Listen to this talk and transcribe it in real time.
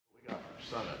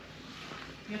Summit.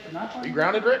 You got the knife on? Are you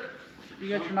grounded, Rick? You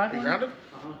got your knife Are you on? grounded?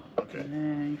 Uh-huh. Okay.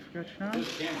 And you forgot your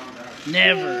knife?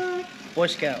 Never. Boy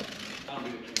Scout.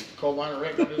 Coal miner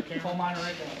Rick, under the Coal camera. miner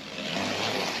right there.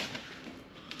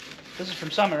 This is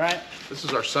from Summit, right? This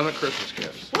is our Summit Christmas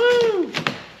gifts. Woo!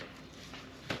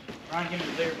 Ryan, give me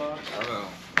the bigger box. I don't know.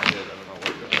 I don't know what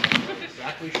it is. I'm not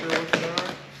exactly sure what they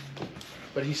are.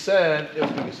 But he said it was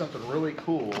going to be something really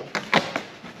cool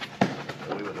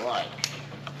that we would like.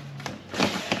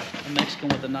 A Mexican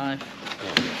with a knife.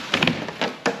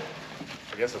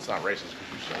 I guess that's not racist because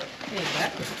you said it. Hey,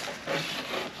 exactly.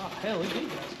 Oh, hell, we do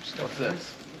got some stuff. What's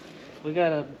this? We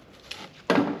got a...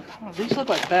 Oh, these look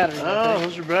like batteries. Oh,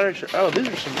 those are batteries. Oh, these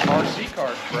are some RC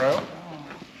cars, bro. Oh.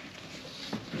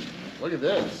 Look at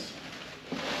this.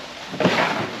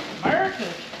 America.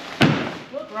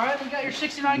 Look, Ryan, you got your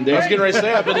 69 I was getting ready to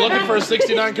say, I've been looking for a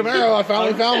 69 Camaro. I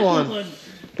finally found one.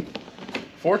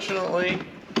 Fortunately,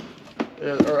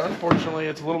 or unfortunately,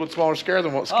 it's a little bit smaller scale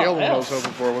than what I was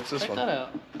hoping for. What's this Check one? that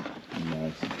out.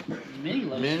 Nice. Mini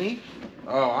load. Mini?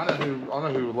 Oh, I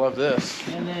know who would love this.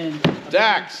 And then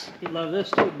Dax. He'd love this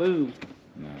too. Boom.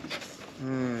 Nice.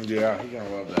 Yeah, he's gonna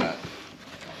love that.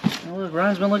 Oh, look,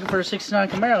 Ryan's been looking for a 69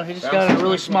 Camaro. He just Found got a some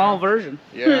really Camaro. small version.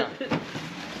 Yeah.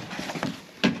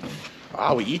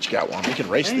 Ah, we each got one. We can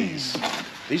race these.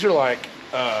 These are like,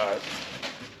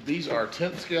 these are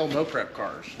 10th scale no prep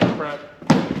cars. No prep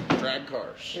drag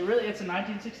cars. It really, it's a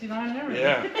 1969 and everything.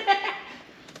 Yeah.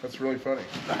 That's really funny.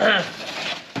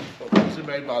 Mostly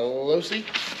made by Losi.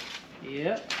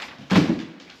 Yep.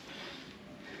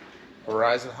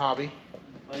 Horizon Hobby.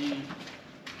 Buddy.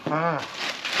 Huh.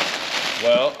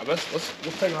 Well, let's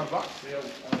take it on box. See how,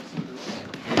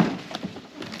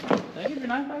 Did I give your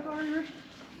knife back already, Rich?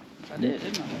 I did,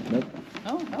 didn't I?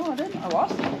 Nope. No, I didn't. I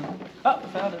lost it. Oh, I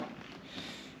found it.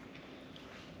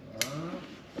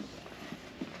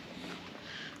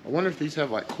 I wonder if these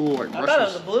have like cool, like I thought it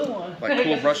was a brushless, blue one. like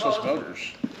cool brushless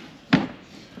motors.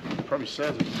 Probably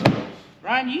says it does.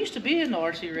 Ryan, you used to be into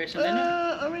RC racing, didn't you?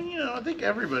 I mean, you know, I think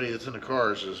everybody that's into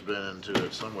cars has been into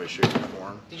it some way, shape, or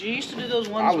form. Did you used to do those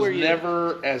ones I was where you...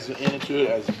 never as into it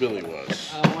as Billy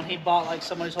was. when he bought like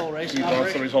somebody's whole racing He bought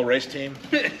operation? somebody's whole race team.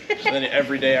 So then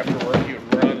every day after work, he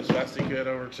would run as fast as he could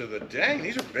over to the, dang,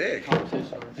 these are big.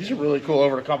 These are really cool,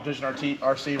 over to Competition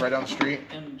RC right down the street.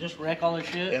 And just wreck all their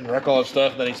shit? And wreck all his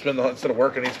stuff. Then he'd spend instead of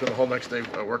working, he'd spend the whole next day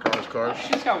working on his cars.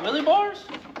 She's got wheelie bars?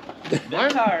 Mine,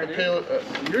 tired,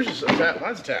 dude. yours is attached.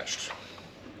 Mine's attached.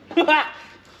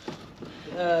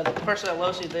 The person at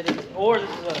Losi, they didn't, or this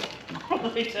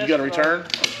is a... You got a return?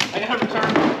 I got a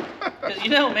return. Because you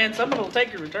know, man, someone will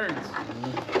take your returns.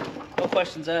 No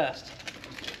questions asked.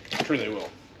 I'm sure they will.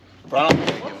 But I don't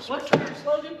think they give us a What's return. the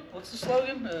slogan? What's the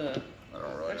slogan? I don't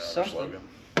really know there's the something.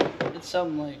 slogan. It's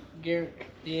something like Garrett.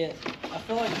 Yeah, I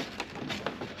feel like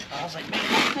I was like,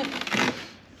 man.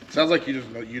 Sounds like you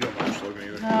don't know the slogan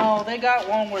either. No, they got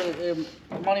one where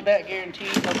money back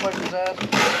guaranteed, no questions asked.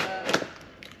 I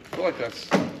feel like that's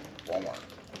Walmart.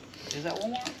 Is that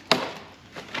Walmart?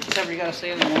 Except for you gotta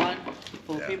stand in line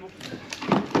full of Yeah. people.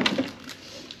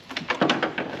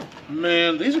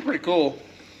 Man, these are pretty cool.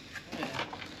 Yeah.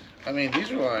 I mean,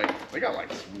 these are like, they got like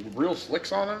real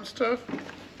slicks on them and stuff.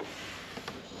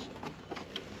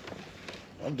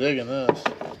 I'm digging this.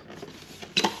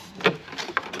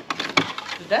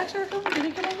 Did Dax ever come? Did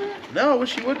he come over here? No, I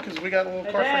wish he would, because we got a little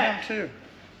Hey, car Dad. for him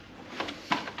too.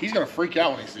 He's gonna freak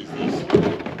out when he sees these.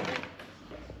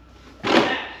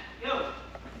 Dax, yo.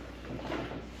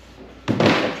 You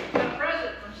got a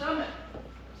present from Summit.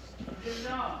 Good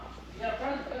job. You got a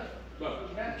present, good.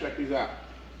 Look, check these out.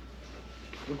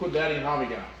 Look what Daddy and Hobby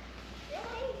got.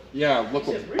 Yeah, look Is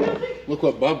what it really? look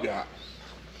what Bub got.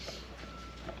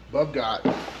 Bub got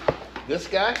this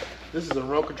guy. This is a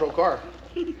remote control car.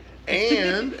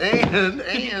 And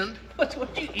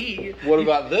What you eat? what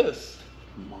about this?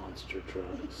 Monster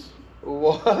trucks.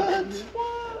 What?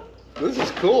 This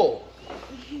is cool.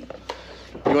 You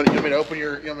want me to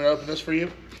open this for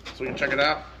you so we can check it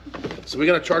out? So we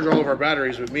gotta charge all of our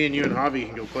batteries, but me and you and Javi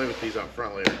can go play with these out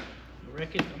front later.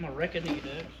 I'm a wrecking you,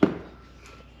 Dax.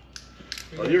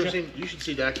 Oh, you should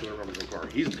see Dax with a rubber car.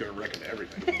 He's gonna wreck into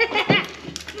everything.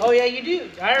 Oh yeah, you do.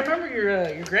 I remember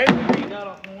your grave digger you got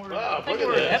off more. Oh, I think look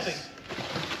we at were this. Epic.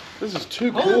 This is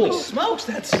too Holy cool. smokes,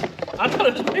 I thought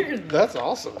it was bigger than that. That's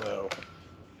awesome though.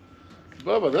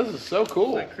 Bubba, this is so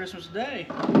cool. Like Christmas Day.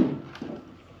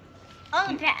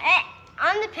 On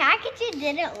the package, it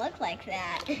didn't look like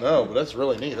that. No, but that's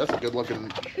really neat. That's a good looking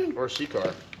RC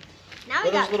car. Now What we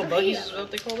are got those little 3 buggies? of Is them.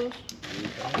 what they call those?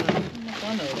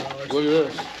 I know about Look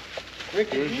at this. Rick,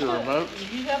 Here's your remote. Did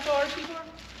you have the RC car?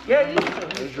 Yeah, you used to.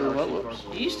 There's your remote lips.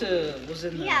 You used to was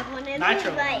in the You have one of these,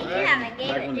 Nitro. but you haven't gave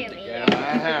Back it when to it's me. gas.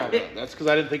 I have. That's because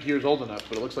I didn't think you was old enough,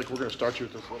 but it looks like we're going to start you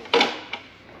with this little.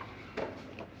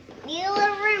 Need a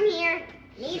little room here.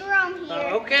 Need room here.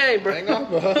 Okay, bro. Hang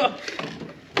on, bud.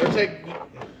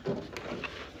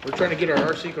 We're trying to get our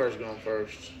RC cars going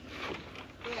first.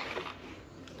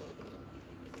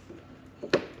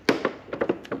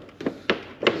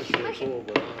 This is really cool,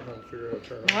 but I don't know how to figure out how to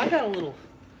turn it Well, on. I got a little.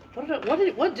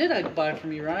 What did I buy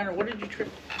from you, Ryan, or what did you trip?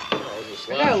 Oh, it's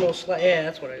a I got a slash. little slash. Yeah,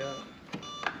 that's what I got.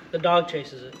 The dog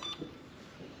chases it.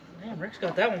 Damn, Rick's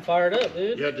got that one fired up,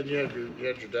 dude. Yeah, didn't you have your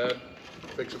dad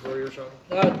fix it for you or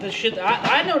something? The shit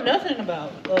I know nothing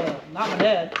about. Not my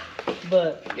dad,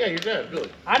 but Yeah, your dad,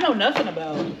 Billy. I know nothing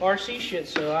about RC shit,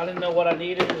 so I didn't know what I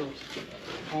needed or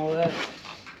all that.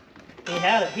 He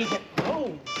had it.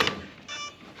 Oh.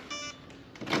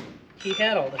 He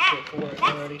had all the shit for it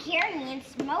already. That scared me and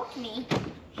smoked me.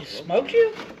 He smoked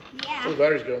you? Yeah. What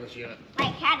batteries go in this unit?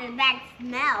 Like had a bad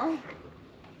smell.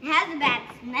 It has a bad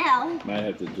smell. Might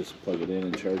have to just plug it in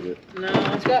and charge it. No,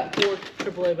 it's got 4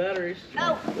 AAA batteries.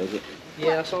 Oh, Does it?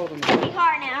 Yeah, I saw them. pretty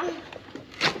hard now.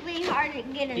 Pretty hard to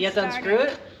get it You have to started.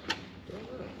 unscrew it?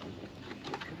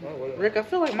 Oh, what, Rick, I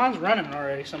feel like mine's running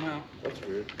already somehow. that's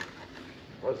weird.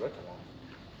 Why does that come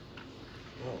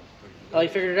on? Oh, you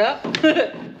figured it out?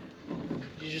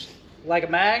 You just like a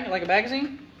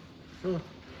magazine? That's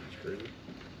crazy.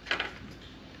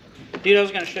 Dude, I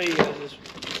was gonna show you guys this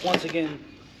once again.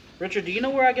 Richard, do you know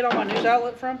where I get all my news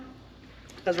outlet from?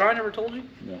 Has Ryan ever told you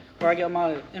No. where I get all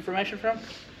my information from?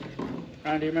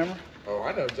 Ryan, do you remember? Oh,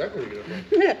 I know exactly where you get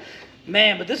it from.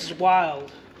 Man, but this is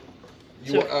wild.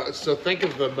 So think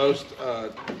of the most,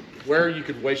 where you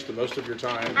could waste the most of your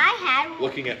time I had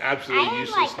looking at absolutely I had,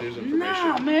 useless like, news Nah,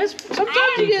 information. man,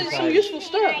 sometimes you get some useful and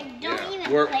stuff. I don't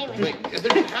even Where, play with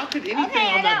it. how could anything Okay,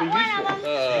 I on that got one be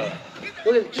of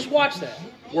useful? Look at, just watch that.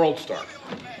 World Star.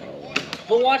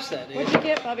 But watch that, dude. What'd you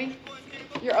get, Bubby?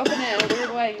 You're opening it in a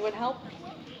weird way. You would help?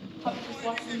 Help just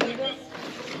watch them do this?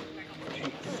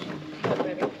 Good,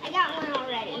 baby. I got one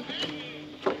already.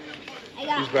 I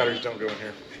got These batteries don't go in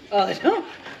here. Oh, they don't?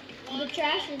 The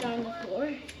trash is on the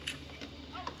floor.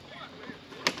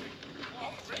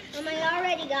 I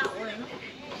already got one.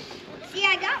 See,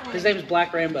 I got one. His name's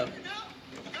Black Rainbow.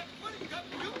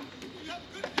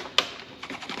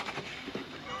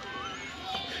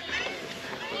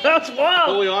 That's wild.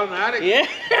 Fully automatic? Yeah.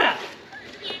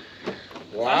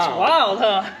 Wow. That's wild,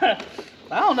 huh?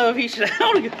 I don't know if he should.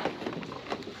 Rick,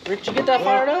 did you get that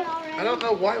fired up? I don't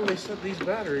know why they sent these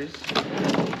batteries.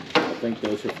 I think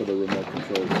those are for the remote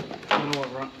controls. I don't know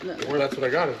what wrong. Well, that's what I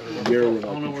got. Is the remote Your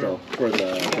control. remote control for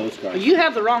those guys. You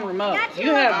have the wrong remote. You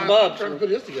have I'm Bubs. trying to put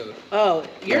this together. Oh,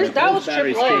 yours. Yeah, That those was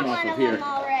batteries AAA. came off One of of here. them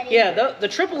already. Yeah, the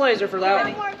AAA's are for that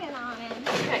I'm one. working on it.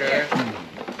 Okay.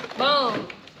 Boom.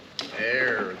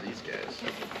 There are these guys.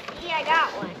 Yeah, I got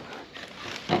one.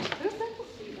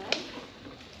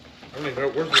 I don't even know.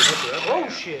 Where's the remote to that Oh one?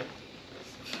 shit.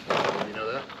 You know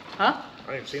that? Huh?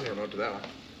 I ain't even seen the remote to that one.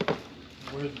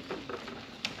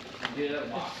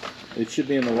 It should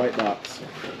be in the white box.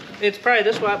 It's probably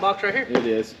this white box right here. It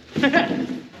is.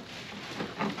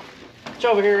 It's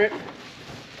over here, Rick.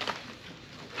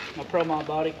 My Pro Mod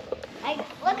body.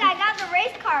 Look, I got the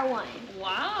race car one.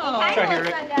 Wow. It's right here,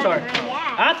 Rick. Sorry.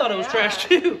 I thought it was trash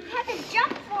too. You have to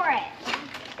jump for it.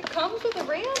 It comes with a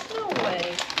ramp? No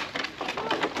way.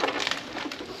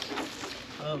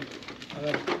 I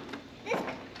got it.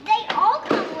 They all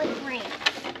come with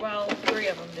ramps. Well, 3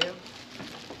 of them do. You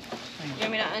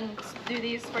want me to undo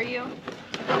these for you?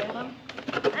 3 of them?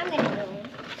 I'm gonna do it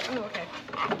Oh, okay.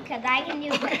 because I can do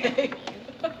better than you.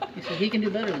 He said he can do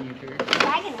better than you, Terry.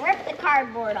 I can rip the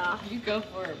cardboard off. You go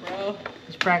for it, bro.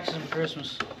 He's practicing for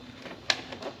Christmas.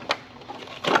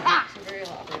 Ah, It's very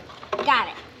hot. got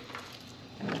it.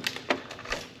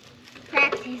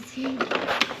 Practicing.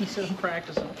 He said I'm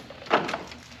practicing.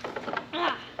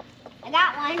 Ah, I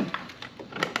got one.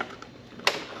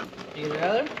 You get it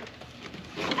out of there?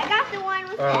 I got the one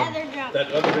with the other jump.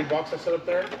 That other big box I set up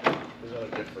there is another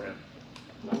gift for him.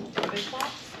 Big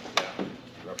box? Yeah.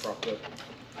 I propped up.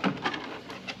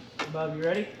 Bob, you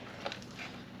ready?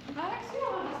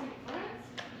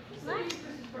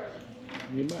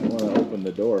 You might want to open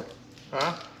the door.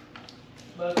 Huh?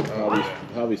 Bob.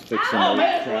 Hobby's fixing Oh to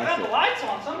man, crash got the it. lights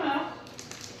on somehow.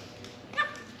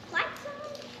 Lights on?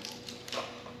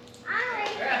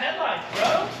 They got headlights,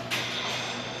 bro.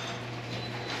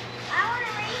 I want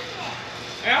to race it.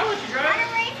 Hey, I'll let you I drive. want to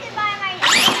race it by my.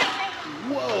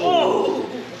 Whoa!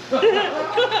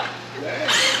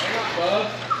 Hang on, bud.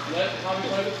 Let Tommy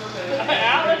play this for a minute.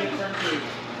 I'll let you Turn 2.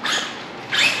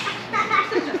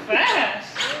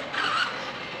 fast.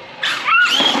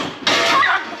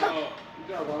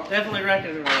 Definitely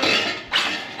reckon it was.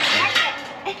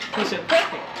 He said,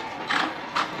 wreck it.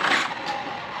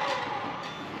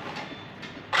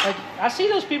 Like, I see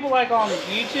those people like on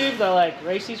YouTube that like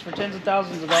race these for tens of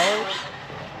thousands of dollars.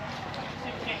 See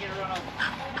if we can't get a run off.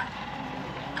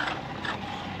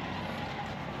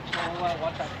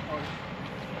 Watch out.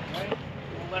 Ready?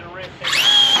 We'll let her rip.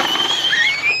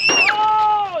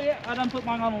 Oh, yeah. I done put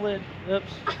mine on the lid.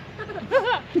 Oops.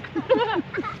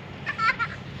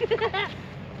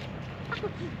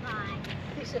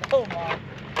 He said, oh my.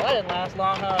 Well, that didn't last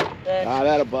long, huh? Ah,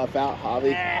 that'll buff out,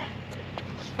 Javi.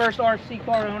 First RC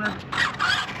car owner.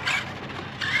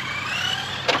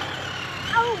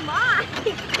 Oh my!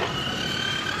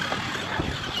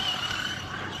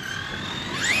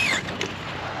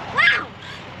 Wow!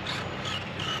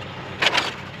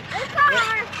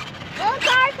 Little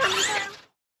car coming through.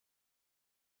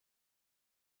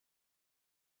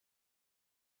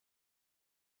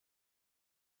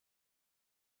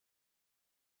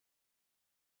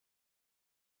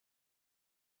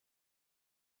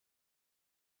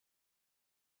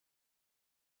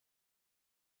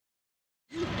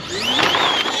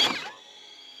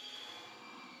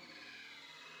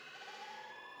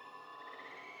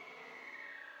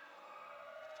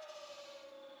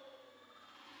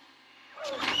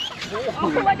 Oh,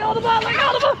 let go of the ball, let go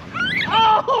of the ball!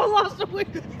 Oh, I lost the wheel!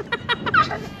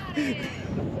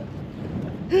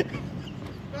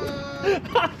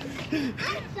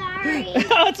 Sorry.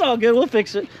 Oh, it's all good, we'll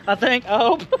fix it. I think, I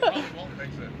hope. Won't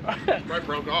fix it. Right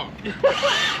broke off.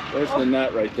 There's the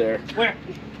nut right there. Where?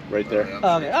 Right there.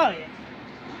 Oh, okay. Oh,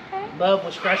 yeah. Bub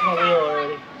was scratching my wheel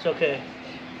already. It's okay.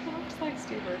 Looks like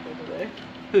Steve Urkel today.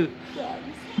 Who?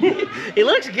 He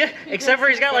looks good, except for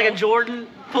he's got like a Jordan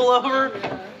pullover.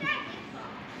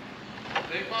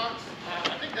 Big box?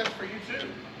 I think that's for you too.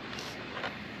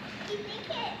 You think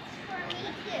it's for me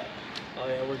too? Oh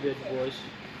yeah, we're good, boys.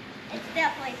 It's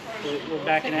definitely for me. We're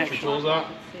back in action. Tools out?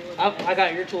 I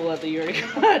got your tool that you already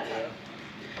got.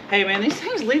 Hey man, these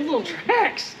things leave little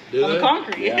tracks Do on the they?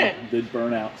 concrete. Yeah. Did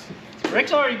burnouts.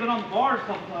 Rick's already been on the bars a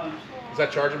couple times. Is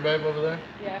that charging, babe, over there?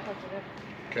 Yeah, I hooked it up.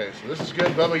 Okay, so this is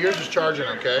good. Bubba, yours is charging,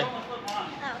 okay?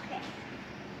 Okay.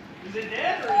 Is it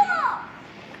dead or?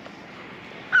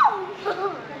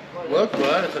 Oh! Look,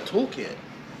 bud, it's a toolkit.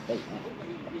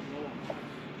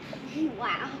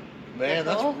 Wow. Man,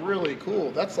 that's really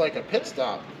cool. That's like a pit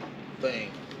stop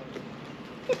thing.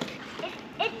 It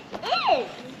is.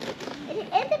 It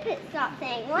is a pit stop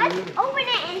thing. Let's open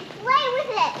it and play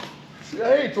with it.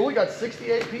 Hey, it's only got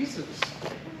 68 pieces.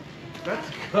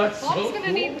 That's Mom's so gonna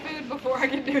cool. need food before I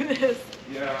can do this.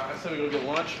 Yeah, I said we go get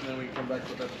lunch and then we can come back and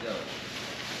put that together.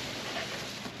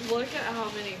 Look at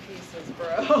how many pieces, bro.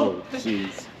 Oh,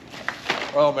 jeez.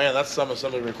 Oh man, that's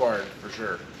something required for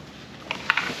sure.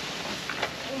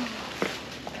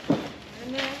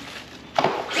 Goodness.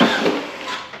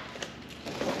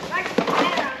 Wreck the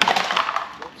tire on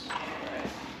that.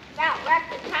 About wreck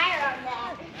the tire on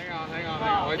that. Hang on.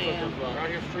 Oh, Wait till damn. we're out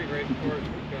here street racing for it.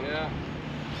 Yeah.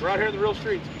 We're out here in the real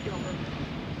streets. Keep going,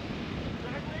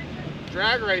 bro.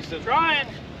 Drag racing. Trying.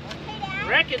 Hey, Dad.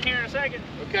 Wreck it here in a second.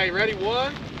 Okay, ready?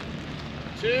 1,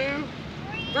 2,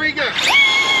 3, go. You're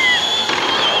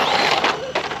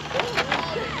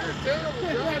a terrible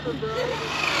driver, bro.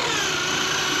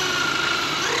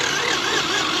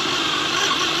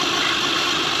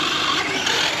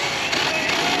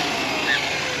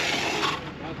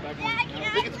 I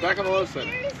think it's back on the low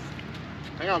center.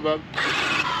 Hang on, bub.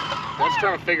 Dad's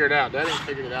trying to figure it out. Dad ain't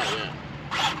figured it out yet.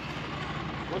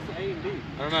 What's the A and B?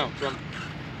 I don't know. So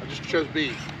I just chose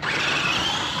B. I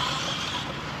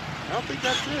don't think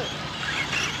that's it.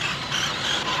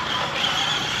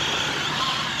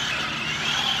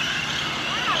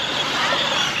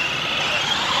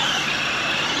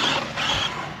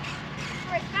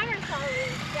 For a summer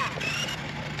solid stuff.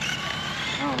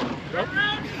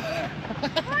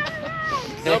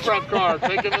 No prep car.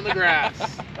 Take him in the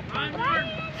grass. I'm Martin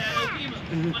at Okima.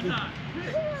 One time.